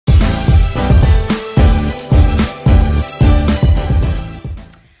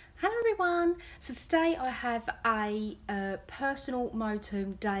So today I have a personal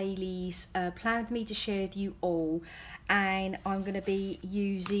Moterm dailies plan with me to share with you all, and I'm going to be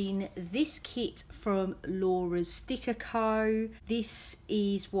using this kit from Laura's Sticker Co. This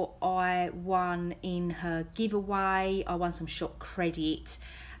is what I won in her giveaway. I won some shop credit,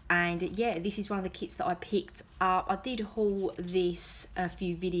 and yeah, this is one of the kits that I picked up. I did haul this a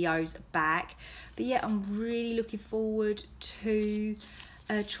few videos back, but yeah, I'm really looking forward to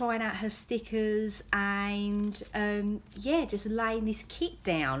trying out her stickers and yeah, just laying this kit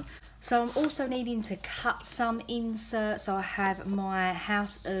down. So I'm also needing to cut some inserts. So I have my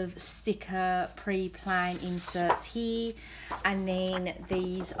House of Sticker pre-plan inserts here, and then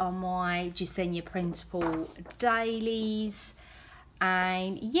these are my Gisenia Printable dailies.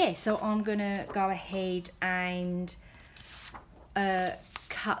 And yeah, so I'm gonna go ahead and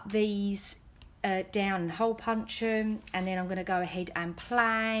cut these down and hole punch them, and then I'm going to go ahead and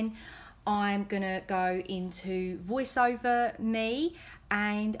plan. I'm going to go into voiceover me,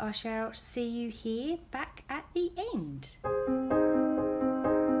 and I shall see you here back at the end.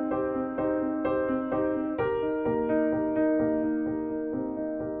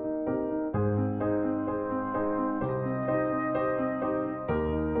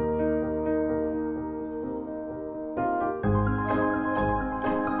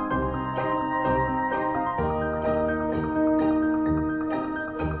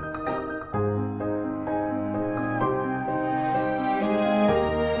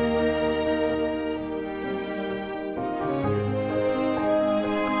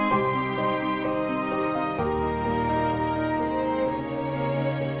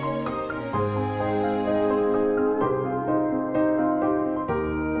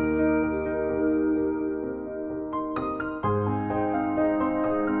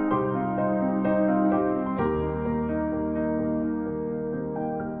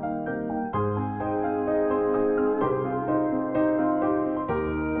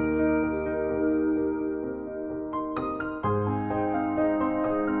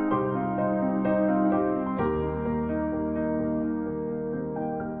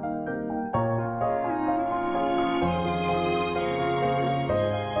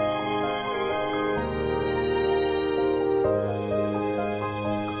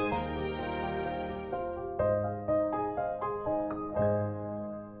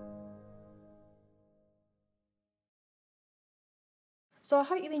 So I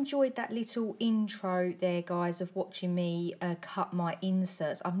hope you enjoyed that little intro there, guys, of watching me cut my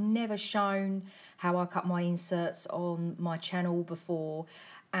inserts. I've never shown how I cut my inserts on my channel before,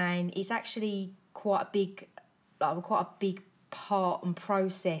 and it's actually quite a big part and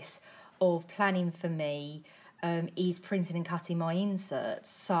process of planning for me. Is printing and cutting my inserts.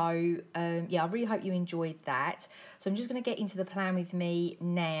 So yeah, I really hope you enjoyed that. So I'm just going to get into the plan with me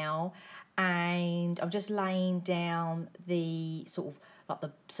now, and I'm just laying down the sort of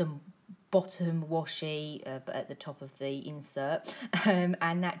like some bottom washi but at the top of the insert,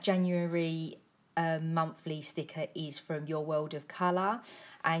 and that January monthly sticker is from Your World of Colour,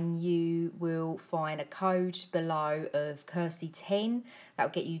 and you will find a code below of Kirsty10 that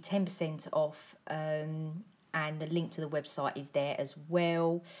will get you 10% off, and the link to the website is there as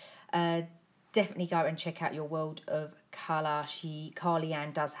well. Definitely go and check out Your World of Colour. Carly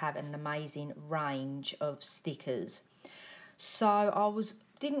Ann does have an amazing range of stickers. So I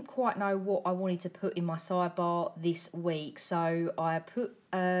didn't quite know what I wanted to put in my sidebar this week, so I put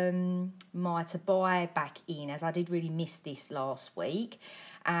my to buy back in, as I did really miss this last week,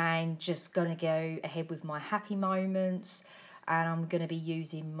 and just going to go ahead with my happy moments. And I'm going to be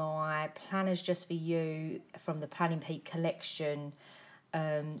using my Planners Just For You from the Planning Peak collection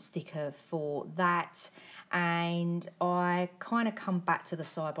sticker for that. And I kind of come back to the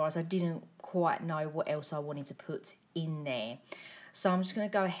sidebar as I didn't quite know what else I wanted to put in there. So I'm just going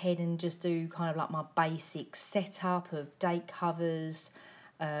to go ahead and just do kind of like my basic setup of date covers,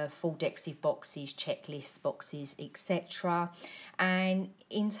 full decorative boxes, checklist boxes, etc. And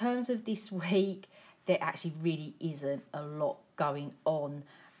in terms of this week, there actually really isn't a lot going on.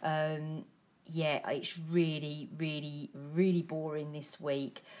 Yeah, it's really boring this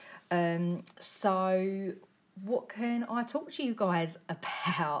week. So what can I talk to you guys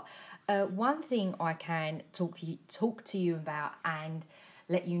about? One thing I can talk to you about and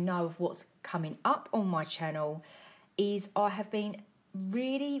let you know of what's coming up on my channel is I have been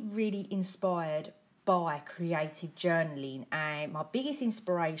really inspired by creative journaling, and my biggest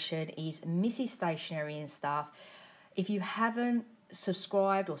inspiration is Mrs. Stationery and Stuff. If you haven't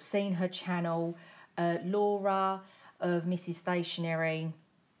subscribed or seen her channel, Laura of Mrs. Stationery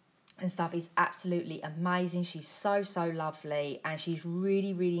and stuff is absolutely amazing. She's so lovely, and she's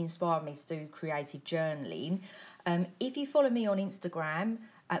really inspired me to do creative journaling. If you follow me on Instagram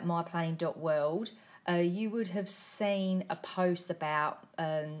at myplanning.world, you would have seen a post about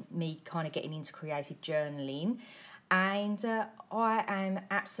me kind of getting into creative journaling, and I am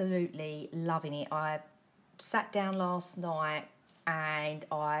absolutely loving it. I sat down last night and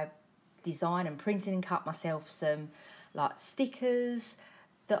I designed and printed and cut myself some like stickers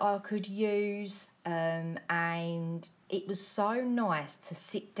that I could use, and it was so nice to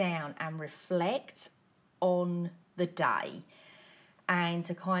sit down and reflect on the day and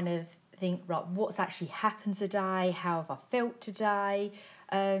to kind of think, right, what's actually happened today, how have I felt today,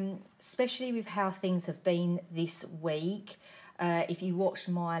 especially with how things have been this week. If you watched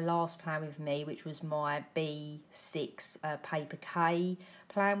my last plan with me, which was my B6 paper K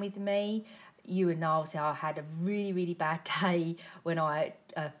plan with me, you would know obviously I had a really bad day when I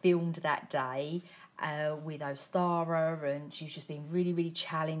filmed that day with Ostara, and she's just been really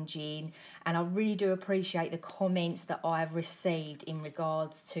challenging, and I really do appreciate the comments that I've received in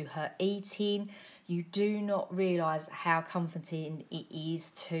regards to her eating. You do not realise how comforting it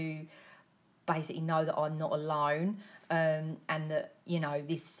is to basically know that I'm not alone, and that, you know,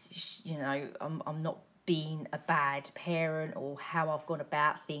 this, you know, I'm not being a bad parent or how I've gone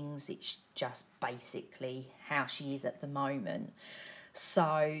about things. It's just basically how she is at the moment.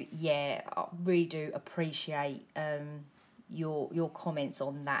 So yeah, I really do appreciate your comments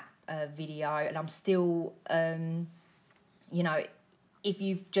on that video, and I'm still you know, if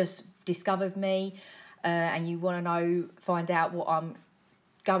you've just discovered me and you want to find out what I'm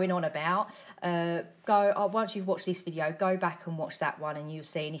going on about, once you've watched this video, go back and watch that one and you'll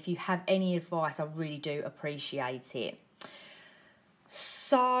see. And if you have any advice, I really do appreciate it.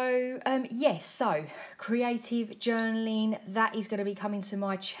 So yes, so creative journaling, that is going to be coming to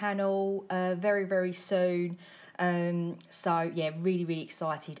my channel very soon. So yeah, really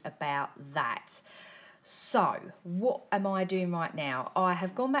excited about that. So what am I doing right now? I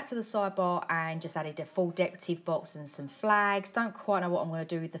have gone back to the sidebar and just added a full decorative box and some flags. Don't quite know what I'm going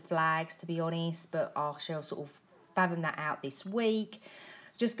to do with the flags, to be honest, but I shall sort of fathom that out this week.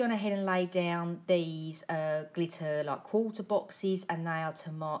 Just gone ahead and laid down these glitter like quarter boxes, and they are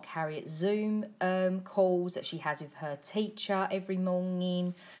to mark Harriet's Zoom calls that she has with her teacher every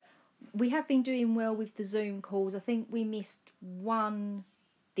morning. We have been doing well with the Zoom calls. I think we missed one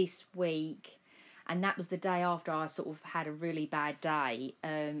this week, and that was the day after I sort of had a really bad day,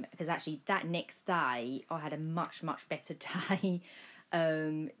 because actually that next day I had a much better day.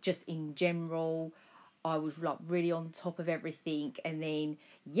 Just in general, I was like really on top of everything, and then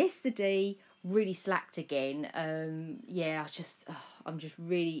yesterday really slacked again. Yeah,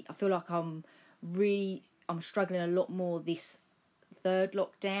 I feel like I'm struggling a lot more this third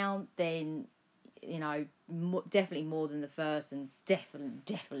lockdown than, you know, definitely more than the first, and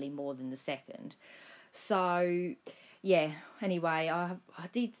definitely more than the second. So yeah, anyway,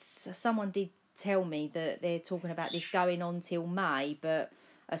 someone did tell me that they're talking about this going on till May, but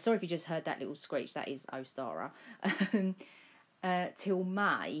sorry if you just heard that little screech, that is Ostara. Till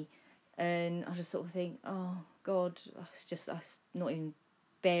May, and I just sort of think, oh God, it's not even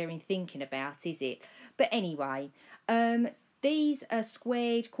bearing thinking about, is it? But anyway, these are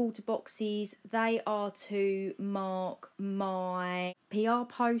squared quarter boxes. They are to mark my PR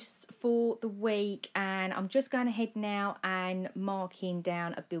posts for the week, and I'm just going ahead now and marking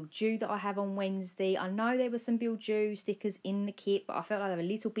down a Bill Due that I have on Wednesday. I know there were some Bill Due stickers in the kit, but I felt like they were a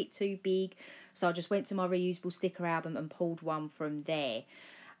little bit too big, so I just went to my reusable sticker album and pulled one from there.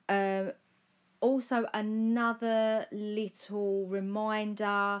 Also, another little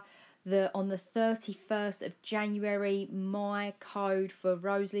reminder that on the 31st of January, my code for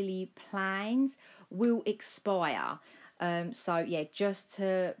Rose Lily plans will expire. So yeah, just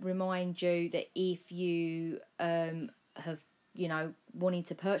to remind you that if you have, you know, wanting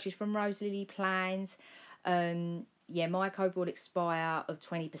to purchase from Rose Lily plans, yeah, my code will expire of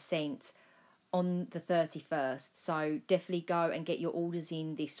 20% on the 31st. So definitely go and get your orders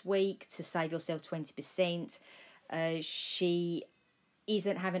in this week to save yourself 20%. She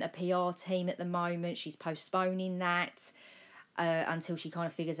isn't having a PR team at the moment. She's postponing that until she kind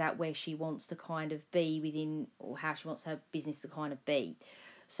of figures out where she wants to kind of be within, or how she wants her business to kind of be.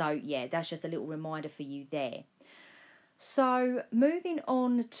 So yeah, that's just a little reminder for you there. So moving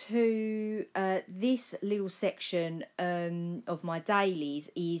on to this little section of my dailies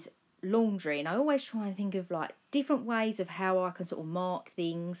is laundry, and I always try and think of like different ways of how I can sort of mark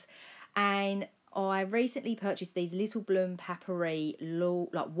things, and I recently purchased these Little Bloom Papery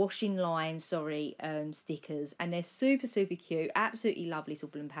like washing line, stickers, and they're super cute. Absolutely love Little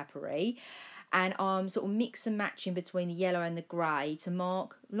Bloom Papery. And I'm sort of mix and matching between the yellow and the grey to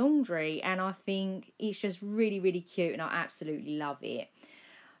mark laundry, and I think it's just really cute, and I absolutely love it.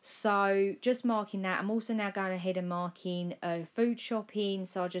 So just marking that. I'm also now going ahead and marking food shopping.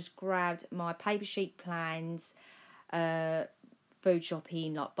 So I just grabbed my paper sheet plans, food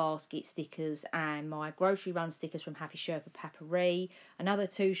shopping like basket stickers, and my grocery run stickers from Happy Sherpa Papery. Another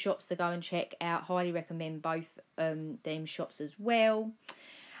 2 shops to go and check out. Highly recommend both them shops as well.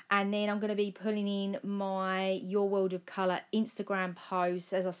 And then I'm going to be pulling in my Your World of Colour Instagram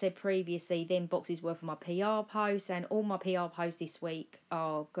posts. As I said previously, them boxes were for my PR posts, and all my PR posts this week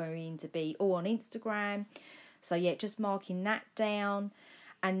are going to be all on Instagram. So yeah, just marking that down.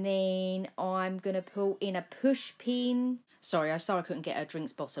 And then I'm going to pull in a push pin. Sorry, I couldn't get a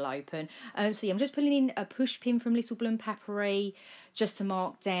drinks bottle open. So yeah, I'm just pulling in a push pin from Little Bloom Papery just to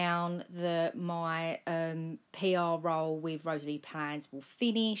mark down my PR role with Rosalie Plans will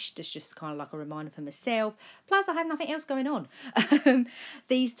finish. That's just kind of like a reminder for myself. Plus, I have nothing else going on.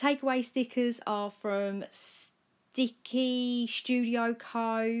 These takeaway stickers are from Sticky Studio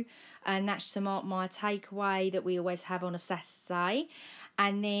Co. And that's to mark my takeaway that we always have on a Saturday.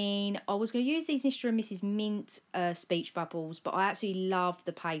 And then I was going to use these Mr. and Mrs. Mint speech bubbles, but I absolutely love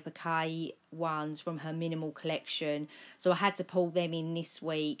the Paper K ones from her minimal collection. So I had to pull them in this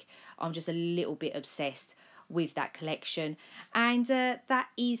week. I'm just a little bit obsessed with that collection. And that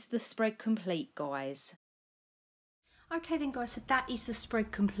is the spread complete, guys. Okay then, guys, so that is the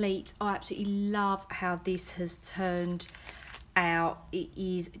spread complete. I absolutely love how this has turned out. It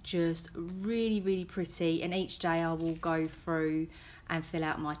is just really pretty, and each day I will go through and fill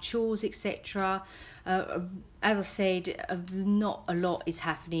out my chores, etc. As I said, not a lot is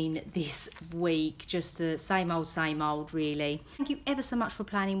happening this week, just the same old really. Thank you ever so much for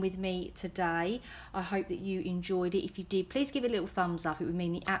planning with me today. I hope that you enjoyed it. If you did, please give it a little thumbs up. It would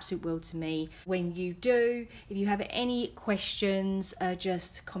mean the absolute world to me when you do. If you have any questions,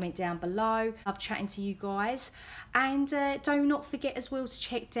 just comment down below. Love chatting to you guys. And do not forget as well to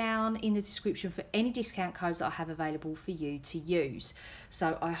check down in the description for any discount codes that I have available for you to use.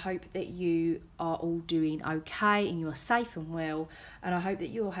 So I hope that you are all doing okay and you are safe and well, and I hope that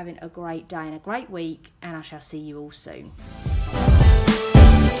you're having a great day and a great week, and I shall see you all soon.